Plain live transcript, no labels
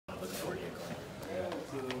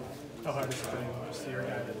How hard has it been to see your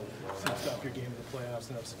guy that seems to up your game in the playoffs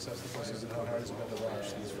and have success in the postseason? How hard has it been to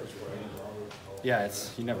watch these first 4 games? Yeah,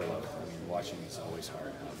 you never love it. I mean, watching is always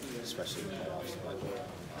hard, especially in the playoffs. But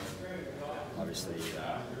obviously, we did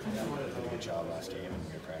a good job last game, and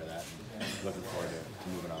we're proud of that. And looking forward to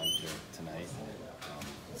moving on to tonight.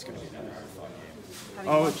 It's going to be another hard fun game.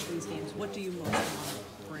 Having watched these games, what do you most want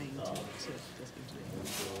to bring to this game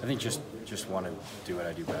tonight? I think just want to do what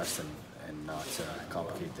I do best and not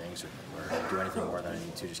complicate things or do anything more than I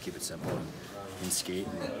need to. Just keep it simple and skate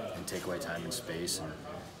and take away time and space and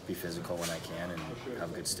be physical when I can and have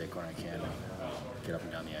a good stick when I can and get up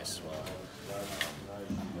and down the ice as well.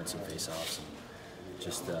 Win some face-offs and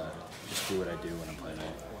just do what I do when I'm playing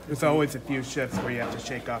out. There's always a few shifts where you have to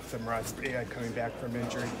shake off some rust coming back from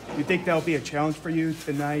injury. Do you think that'll be a challenge for you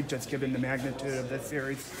tonight, just given the magnitude of this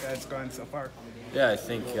series that's gone so far? Yeah, I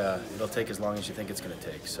think it'll take as long as you think it's going to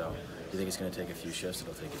take. So if you think it's going to take a few shifts,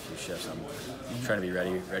 it'll take a few shifts. I'm trying to be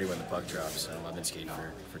ready when the puck drops. I've been skating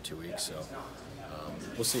for 2 weeks, so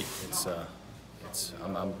we'll see.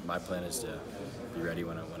 My plan is to be ready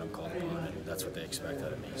when I'm called upon, and that's what they expect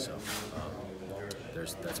out of me. So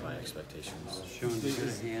that's my expectations. Sean, do you have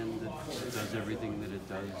a hand that does everything that it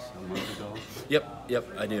does a month ago? Yep,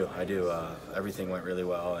 I do. Everything went really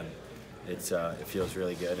well, and it feels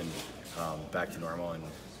really good and back to normal, and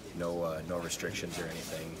no restrictions or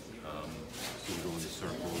anything. You can go in the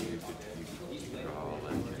circle, you could draw all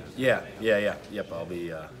that. Yep, I'll be.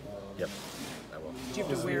 Yep, I will. Do you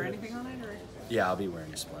have to wear anything on it, or? Yeah, I'll be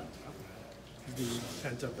wearing a splint. Is the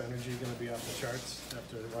pent-up energy going to be off the charts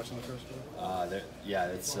after watching the first one?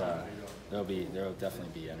 There'll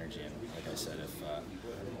definitely be energy, and like I said, if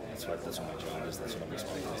that's what my job is, that's what I'm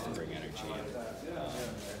expecting, is to bring energy, and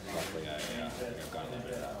luckily I've got a little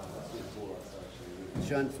bit of that.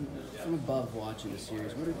 Sean, from above watching the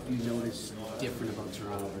series, what have you noticed different about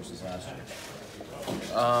Toronto versus last year?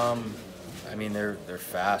 I mean, they're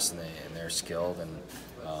fast and they're skilled, and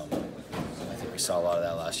I think we saw a lot of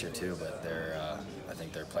that last year too. But I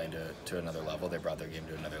think they're playing to another level. They brought their game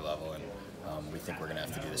to another level, and we think we're going to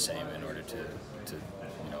have to do the same in order to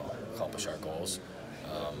accomplish our goals.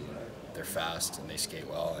 They're fast and they skate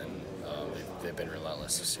well, and they've been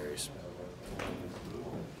relentless this series.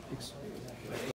 Thanks.